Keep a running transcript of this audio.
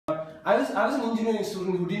I was an engineering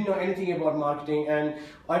student who didn't know anything about marketing, and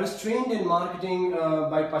I was trained in marketing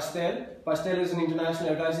by Pastel. Pastel is an international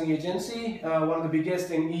advertising agency, one of the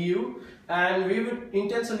biggest in EU, and we would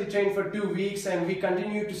intensively train for 2 weeks, and we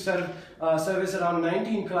continued to service around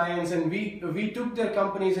 19 clients, and we took their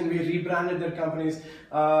companies and we rebranded their companies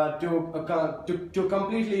to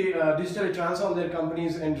completely digitally transform their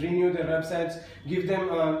companies and renew their websites, give them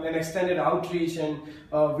an extended outreach, and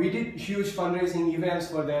we did huge fundraising events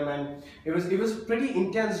for them, and it was a pretty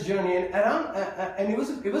intense journey, and it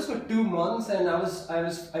was for 2 months, and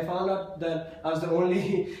I found out that I was the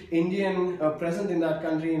only Indian present in that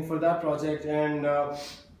country and for that project, and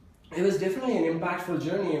it was definitely an impactful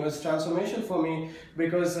journey. It was transformational for me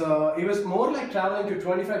because it was more like traveling to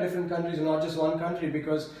 25 different countries and not just one country,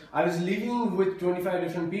 because I was living with 25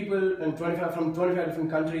 different people and 25 from 25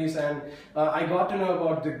 different countries, and I got to know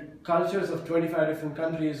about the cultures of 25 different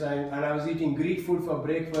countries, and I was eating Greek food for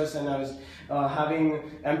breakfast, and I was having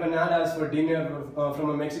empanadas for dinner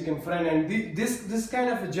from a Mexican friend, and this kind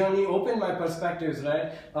of a journey opened my perspectives,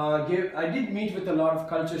 right? I did meet with a lot of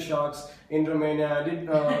culture shocks in Romania. I did,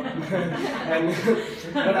 and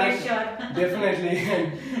but I definitely,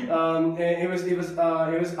 and it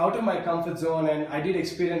was out of my comfort zone, and I did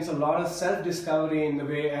experience a lot of self-discovery in the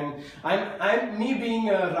way. And I'm me being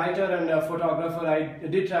a writer and a photographer, I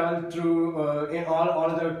did travel through in all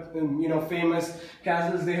of the famous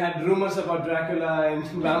castles. They had rumors about Dracula and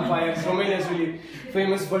vampires. Romania is really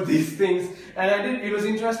famous for these things, and it was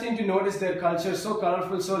interesting to notice their culture, so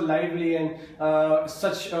colorful, so lively, and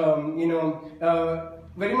such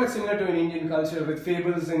very much similar to an Indian culture with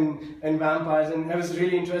fables and vampires. And it was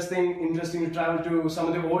really interesting to travel to some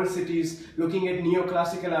of the old cities, looking at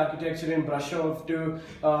neoclassical architecture in Brasov, to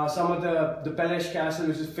some of the Pelesh Castle,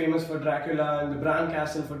 which is famous for Dracula, and the Bran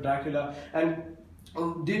Castle for Dracula, and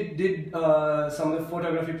did some of the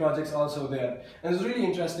photography projects also there. And it was really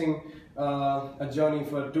interesting, a journey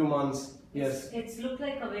for 2 months. Yes. It's looked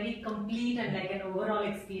like a very complete and like an overall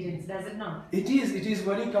experience, does it not? It is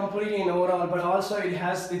very complete and overall, but also it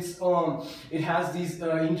has these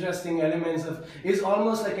interesting elements of, it's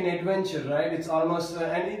almost like an adventure, right? It's almost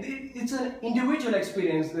and it's an individual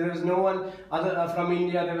experience. There was no one other from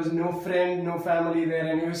India. There was no friend, no family there,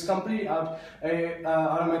 and it was completely out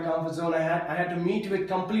of my comfort zone. I had to meet with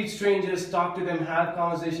complete strangers, talk to them, have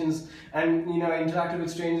conversations, and interact with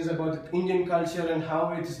strangers about the Indian culture and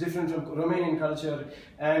how it's different from Romanian culture.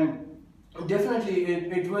 And definitely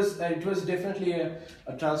it was definitely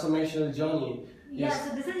a transformational journey. Yeah, Yes.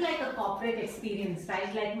 so this is like a corporate experience,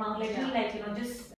 right? Like, Mom, let me just